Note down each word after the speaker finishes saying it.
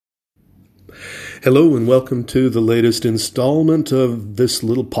Hello and welcome to the latest installment of this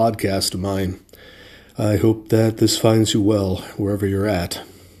little podcast of mine. I hope that this finds you well wherever you're at.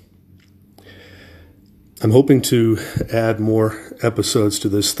 I'm hoping to add more episodes to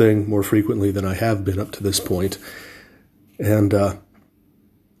this thing more frequently than I have been up to this point. And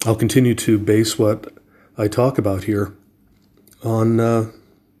I'll continue to base what I talk about here on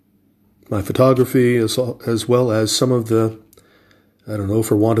my photography as well as some of the, I don't know,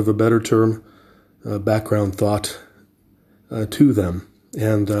 for want of a better term, background thought to them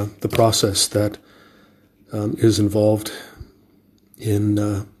and the process that is involved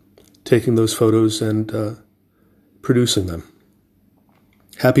in taking those photos and producing them.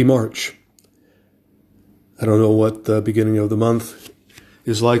 Happy March. I don't know what the beginning of the month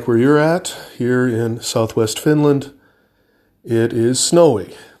is like where you're at. Here in southwest Finland, it is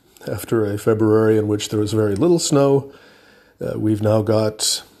snowy. After a February in which there was very little snow, we've now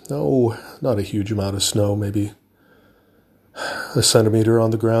got not a huge amount of snow, maybe a centimeter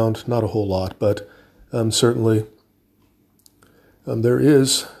on the ground, not a whole lot, but certainly there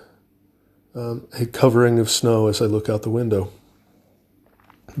is a covering of snow as I look out the window.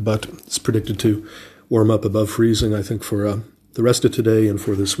 But it's predicted to warm up above freezing, I think, for the rest of today and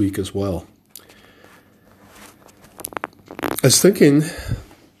for this week as well. I was thinking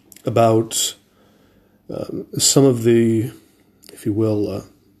about some of the, if you will,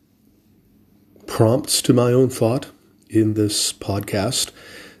 prompts to my own thought in this podcast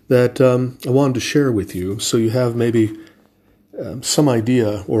that I wanted to share with you, so you have maybe some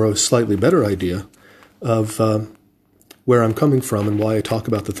idea or a slightly better idea of where I'm coming from and why I talk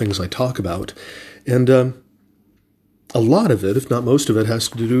about the things I talk about. And a lot of it, if not most of it, has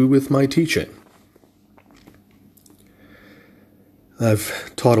to do with my teaching.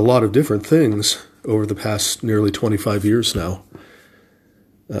 I've taught a lot of different things over the past nearly 25 years now.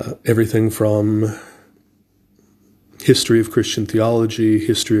 Everything from history of Christian theology,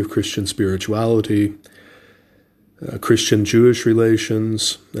 history of Christian spirituality, Christian-Jewish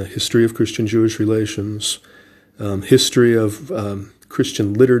relations, history of Christian-Jewish relations, history of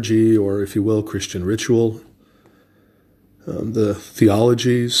Christian liturgy, or if you will, Christian ritual, the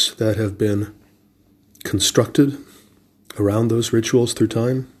theologies that have been constructed around those rituals through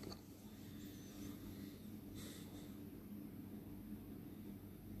time.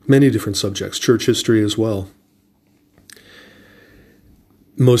 Many different subjects, church history as well.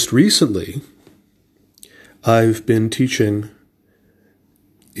 Most recently, I've been teaching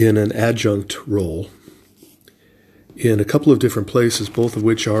in an adjunct role in a couple of different places, both of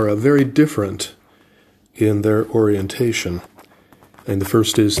which are very different in their orientation. And the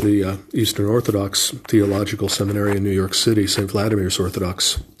first is the Eastern Orthodox Theological Seminary in New York City, St. Vladimir's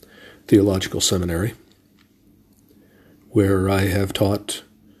Orthodox Theological Seminary, where I have taught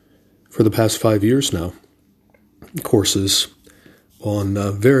for the past 5 years now courses on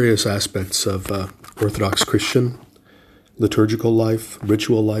various aspects of Orthodox Christian liturgical life,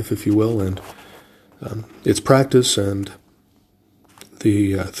 ritual life, if you will, and its practice and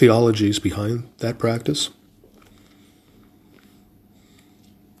the theologies behind that practice.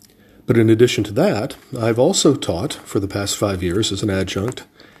 But in addition to that, I've also taught for the past 5 years as an adjunct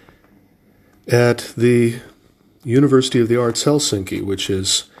at the University of the Arts Helsinki, which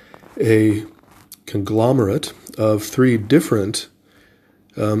is a conglomerate of 3 different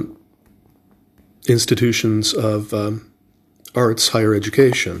institutions of arts higher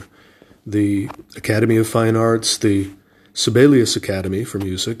education: the Academy of Fine Arts, the Sibelius Academy for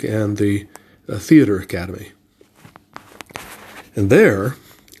Music, and the Theater Academy. And there,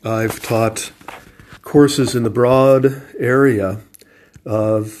 I've taught courses in the broad area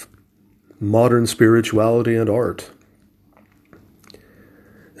of modern spirituality and art.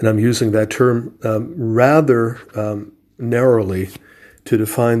 And I'm using that term rather narrowly to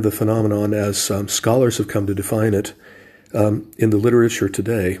define the phenomenon as scholars have come to define it in the literature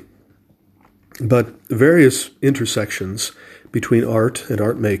today. But various intersections between art and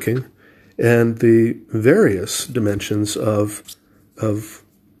art making and the various dimensions of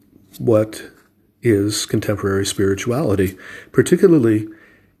what is contemporary spirituality, particularly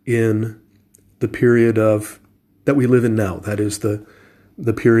in the period that we live in now. That is the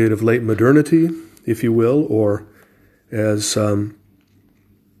period of late modernity, if you will, or as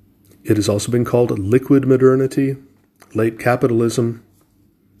it has also been called liquid modernity, late capitalism,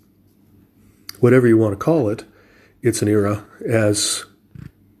 whatever you want to call it. It's an era, as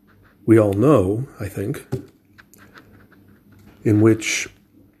we all know, I think, in which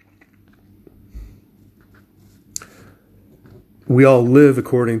we all live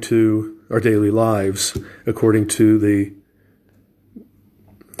according to our daily lives, according to the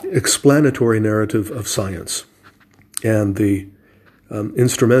explanatory narrative of science and the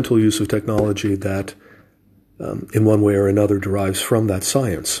instrumental use of technology that, in one way or another, derives from that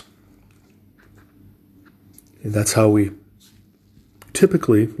science. And that's how we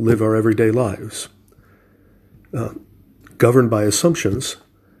typically live our everyday lives, governed by assumptions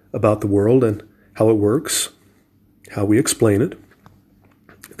about the world and how it works, how we explain it,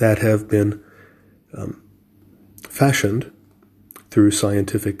 that have been fashioned through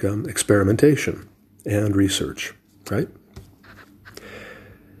scientific experimentation and research, right?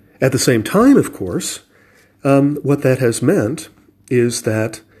 At the same time, of course, what that has meant is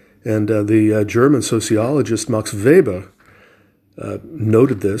that, and the German sociologist Max Weber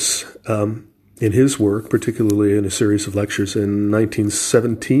noted this in his work, particularly in a series of lectures in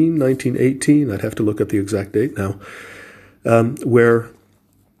 1917, 1918, I'd have to look up the exact date now, where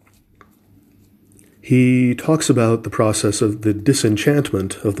he talks about the process of the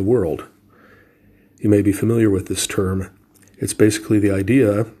disenchantment of the world. You may be familiar with this term. It's basically the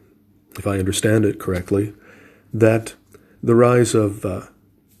idea, if I understand it correctly, that the rise of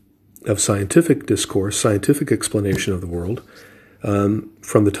scientific discourse, scientific explanation of the world,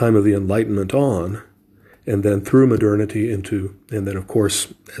 from the time of the Enlightenment on, and then through modernity into, and then of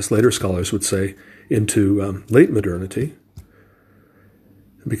course, as later scholars would say, into late modernity,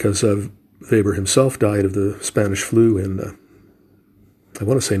 because Weber himself died of the Spanish flu in, I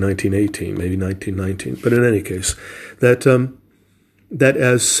want to say 1918, maybe 1919, but in any case, that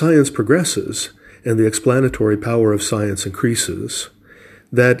as science progresses and the explanatory power of science increases,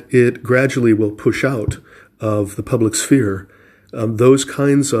 that it gradually will push out of the public sphere those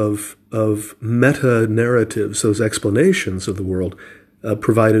kinds of meta-narratives, those explanations of the world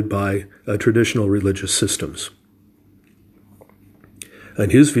provided by traditional religious systems.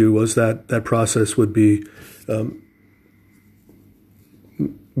 And his view was that that process would be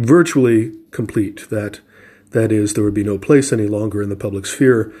virtually complete, that is, there would be no place any longer in the public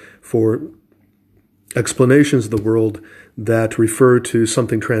sphere for explanations of the world that refer to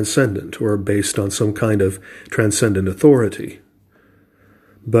something transcendent or based on some kind of transcendent authority.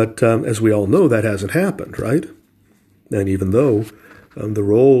 But as we all know, that hasn't happened, right? And even though the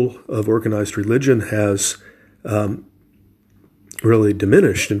role of organized religion has really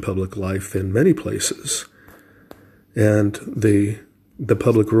diminished in public life in many places, and the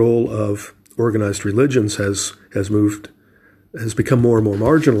public role of organized religions has become more and more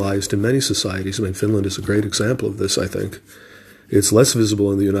marginalized in many societies. I mean, Finland is a great example of this, I think. It's less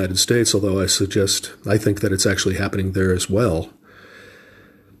visible in the United States, although I think that it's actually happening there as well.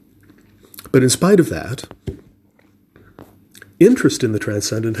 But in spite of that, interest in the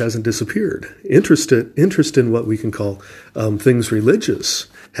transcendent hasn't disappeared. Interest in what we can call things religious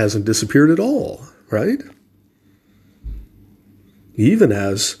hasn't disappeared at all, right? Even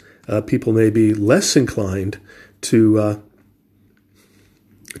as people may be less inclined to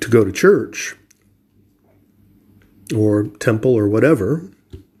go to church or temple or whatever,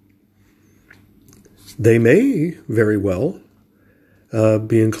 they may very well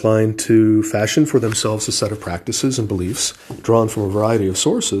be inclined to fashion for themselves a set of practices and beliefs drawn from a variety of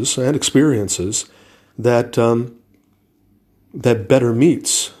sources and experiences that better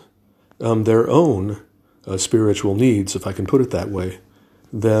meets their own spiritual needs, if I can put it that way,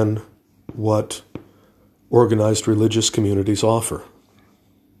 than what organized religious communities offer.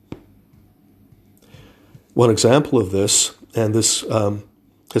 One example of this, and this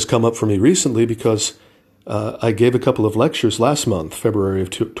has come up for me recently because I gave a couple of lectures last month, February of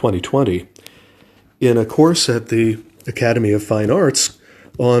 2020, in a course at the Academy of Fine Arts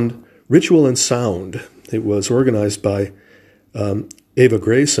on ritual and sound. It was organized by Ava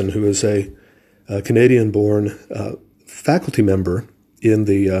Grayson, who is a Canadian-born faculty member in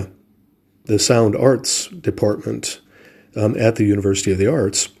the Sound Arts Department at the University of the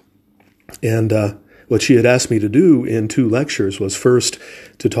Arts. And what she had asked me to do in 2 lectures was first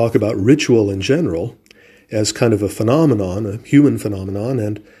to talk about ritual in general as kind of a phenomenon, a human phenomenon,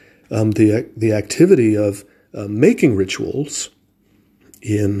 and the activity of making rituals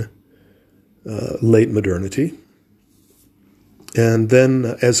in late modernity. And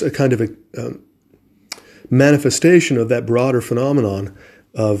then as a kind of a manifestation of that broader phenomenon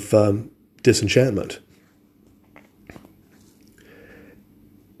of disenchantment.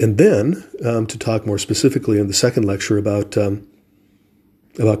 And then to talk more specifically in the second lecture about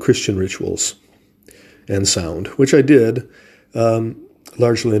Christian rituals and sound, which I did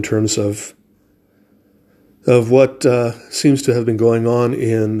largely in terms of what seems to have been going on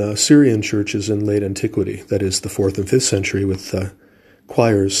in Syrian churches in late antiquity, that is the 4th and 5th century, with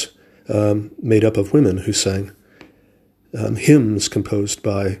choirs made up of women who sang hymns composed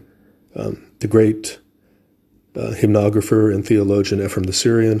by the great hymnographer and theologian Ephraim the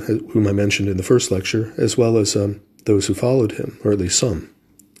Syrian, whom I mentioned in the first lecture, as well as those who followed him, or at least some.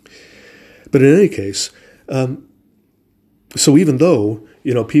 But in any case, so even though,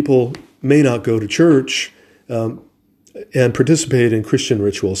 people may not go to church and participate in Christian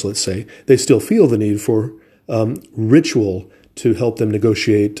rituals, let's say, they still feel the need for ritual to help them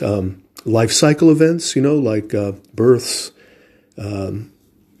negotiate life cycle events, like births,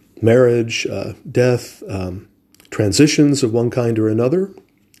 marriage, death, transitions of one kind or another,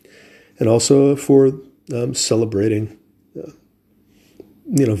 and also for celebrating,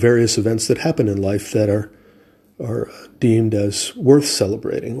 various events that happen in life that are deemed as worth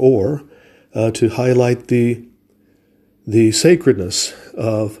celebrating, or to highlight the sacredness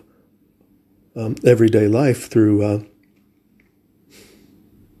of everyday life through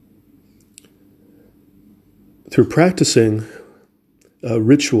practicing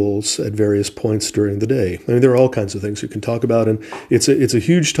rituals at various points during the day. I mean, there are all kinds of things you can talk about, and it's a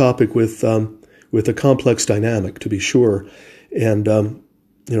huge topic with a complex dynamic, to be sure. And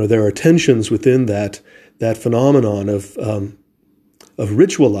there are tensions within that phenomenon of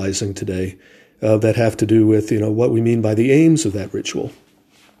ritualizing today that have to do with what we mean by the aims of that ritual.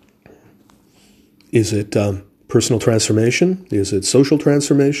 Is it personal transformation? Is it social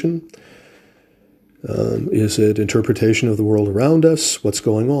transformation? Is it interpretation of the world around us? What's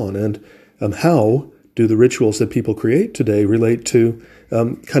going on? And how do the rituals that people create today relate to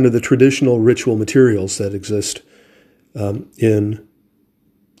kind of the traditional ritual materials that exist in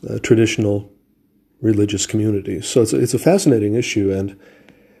traditional religious communities? So it's a fascinating issue,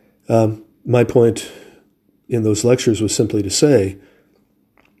 and my point in those lectures was simply to say,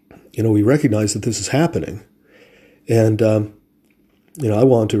 we recognize that this is happening, and I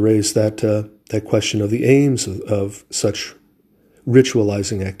want to raise that question of the aims of such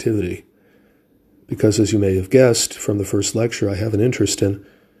ritualizing activity, because as you may have guessed from the first lecture, I have an interest in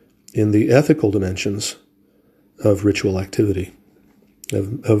the ethical dimensions of ritual activity,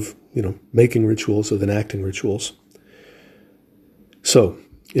 of making rituals, of enacting rituals. So,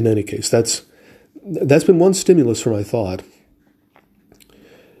 in any case, that's been one stimulus for my thought.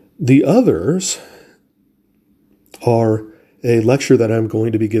 The others are a lecture that I'm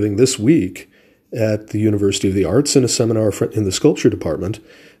going to be giving this week at the University of the Arts in a seminar in the sculpture department,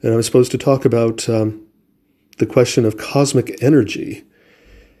 and I'm supposed to talk about the question of cosmic energy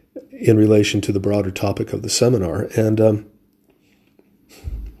in relation to the broader topic of the seminar. And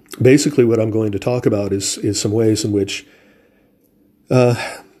basically what I'm going to talk about is some ways in which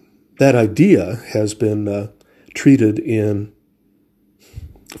that idea has been treated in,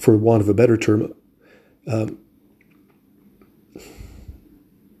 for want of a better term,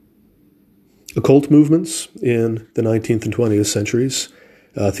 occult movements in the 19th and 20th centuries,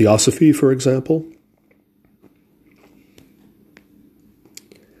 theosophy, for example,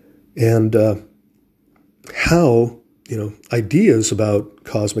 and how ideas about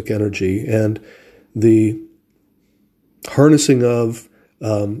cosmic energy and the harnessing of,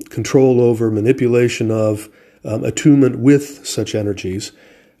 control over, manipulation of, attunement with such energies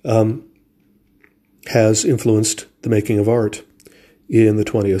has influenced the making of art in the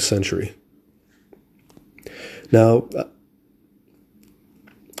 20th century. Now,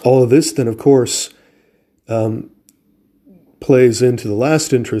 all of this then, of course, plays into the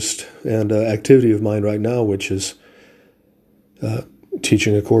last interest and activity of mine right now, which is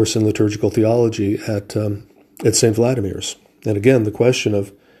teaching a course in liturgical theology at St. Vladimir's. And again, the question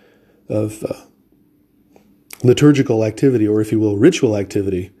of liturgical activity, or if you will, ritual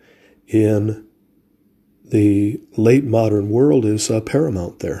activity in the late modern world is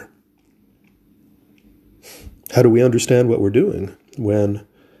paramount there. How do we understand what we're doing when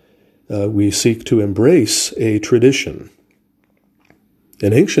we seek to embrace a tradition,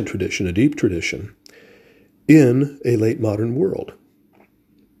 an ancient tradition, a deep tradition, in a late modern world?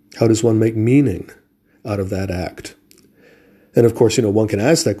 How does one make meaning out of that act? And of course, one can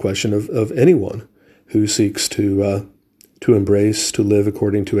ask that question of anyone who seeks to embrace, to live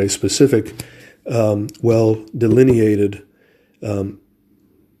according to a specific, well-delineated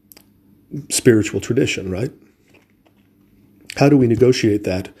spiritual tradition, right? How do we negotiate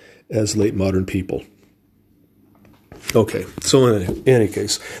that as late modern people? Okay, so in any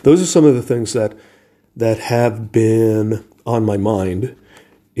case, those are some of the things that have been on my mind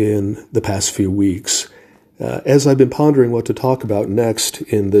in the past few weeks as I've been pondering what to talk about next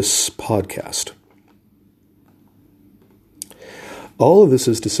in this podcast. All of this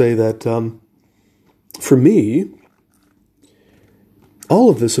is to say that for me, all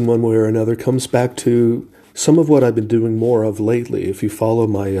of this in one way or another comes back to some of what I've been doing more of lately, if you follow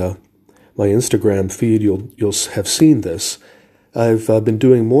my my Instagram feed, you'll have seen this. I've been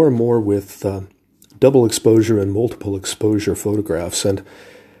doing more and more with double exposure and multiple exposure photographs, and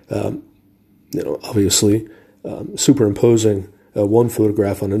obviously superimposing one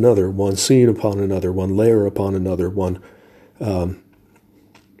photograph on another, one scene upon another, one layer upon another, one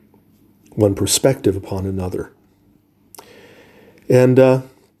perspective upon another. And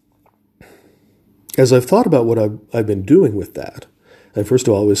as I've thought about what I've been doing with that, and first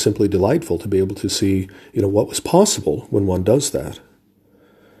of all, it was simply delightful to be able to see, what was possible when one does that.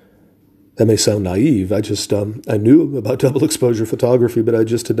 That may sound naive. I just, I knew about double exposure photography, but I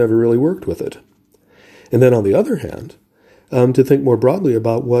just had never really worked with it. And then on the other hand, to think more broadly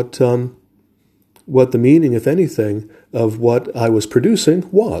about what the meaning, if anything, of what I was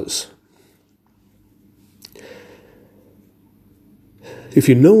producing was. If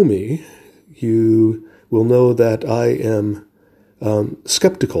you know me, you will know that I am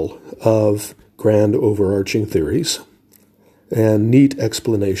skeptical of grand overarching theories and neat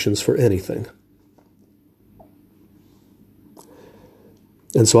explanations for anything.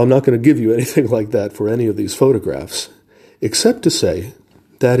 And so I'm not going to give you anything like that for any of these photographs, except to say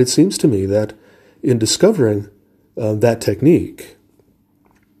that it seems to me that in discovering that technique,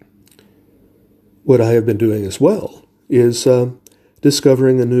 what I have been doing as well is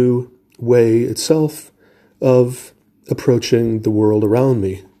discovering a new way itself of approaching the world around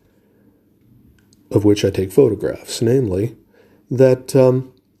me, of which I take photographs, namely that the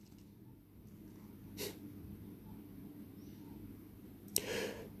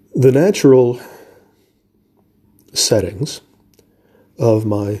natural settings of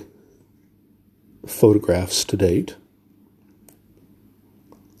my photographs to date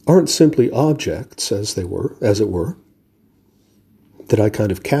aren't simply objects, as it were, that I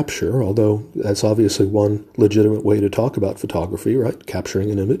kind of capture, although that's obviously one legitimate way to talk about photography, right? Capturing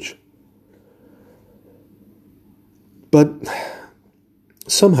an image. But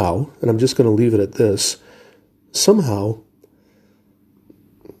somehow, and I'm just going to leave it at this, somehow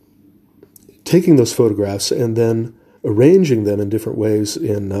taking those photographs and then arranging them in different ways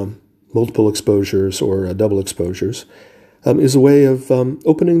in multiple exposures or double exposures is a way of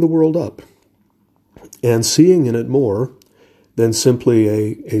opening the world up and seeing in it more than simply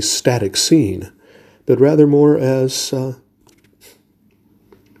a static scene, but rather more as a,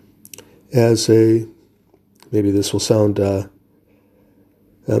 maybe this will sound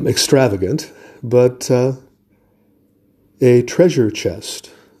extravagant, but a treasure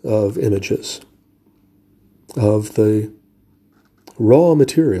chest of images, of the raw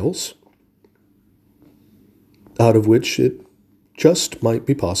materials out of which it just might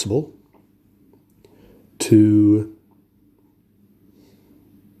be possible to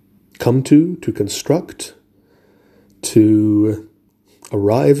come to construct, to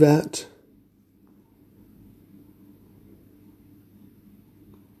arrive at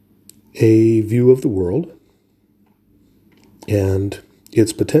a view of the world and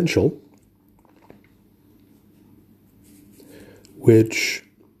its potential, which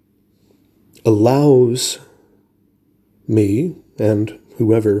allows me and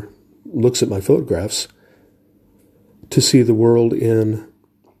whoever looks at my photographs to see the world in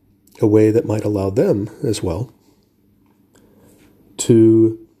a way that might allow them as well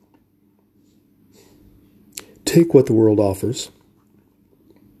to take what the world offers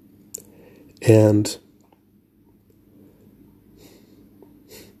and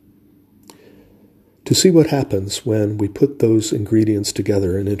to see what happens when we put those ingredients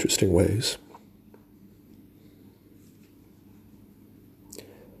together in interesting ways.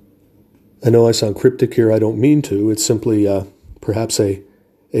 I know I sound cryptic here. I don't mean to. It's simply perhaps a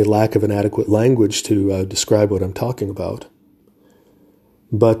lack of an adequate language to describe what I'm talking about.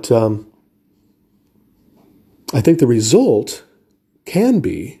 But I think the result can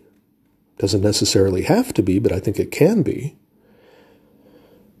be, doesn't necessarily have to be, but I think it can be,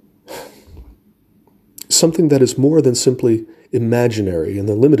 something that is more than simply imaginary in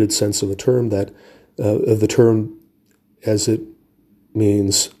the limited sense of the term, that of the term as it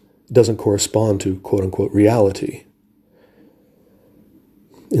means doesn't correspond to quote-unquote reality.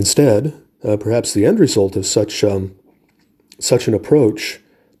 Instead, perhaps the end result is such an approach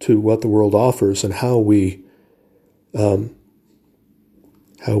to what the world offers and how we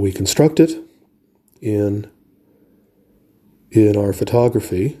construct it in our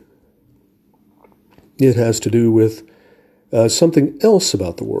photography. It has to do with something else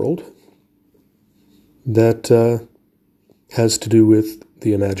about the world that has to do with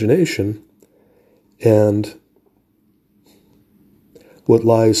the imagination and what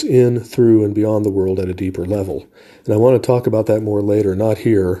lies in, through, and beyond the world at a deeper level. And I want to talk about that more later, not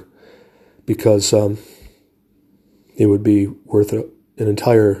here, because it would be worth an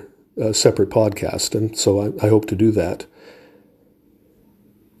entire separate podcast, and so I hope to do that.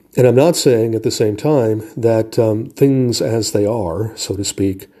 And I'm not saying at the same time that things as they are, so to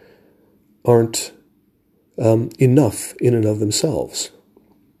speak, aren't enough in and of themselves.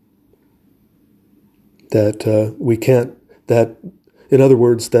 That we can't, that, in other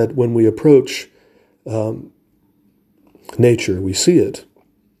words, that when we approach nature, we see it,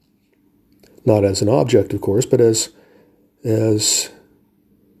 not as an object, of course, but as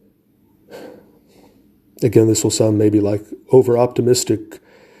again, this will sound maybe like over-optimistic,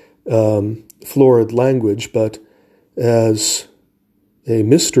 florid language, but as a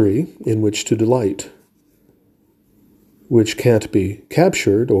mystery in which to delight, which can't be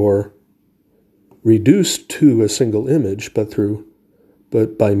captured or reduced to a single image,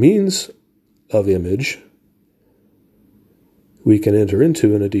 but by means of image, we can enter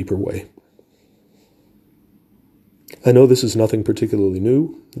into in a deeper way. I know this is nothing particularly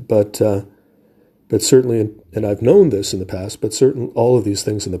new, but certainly, and I've known this in the past, but all of these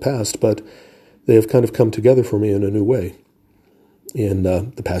things in the past, but they have kind of come together for me in a new way in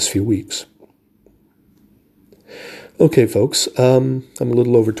the past few weeks. Okay, folks, I'm a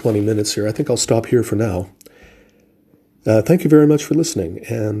little over 20 minutes here. I think I'll stop here for now. Thank you very much for listening,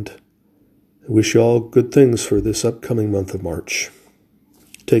 and I wish you all good things for this upcoming month of March.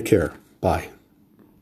 Take care. Bye.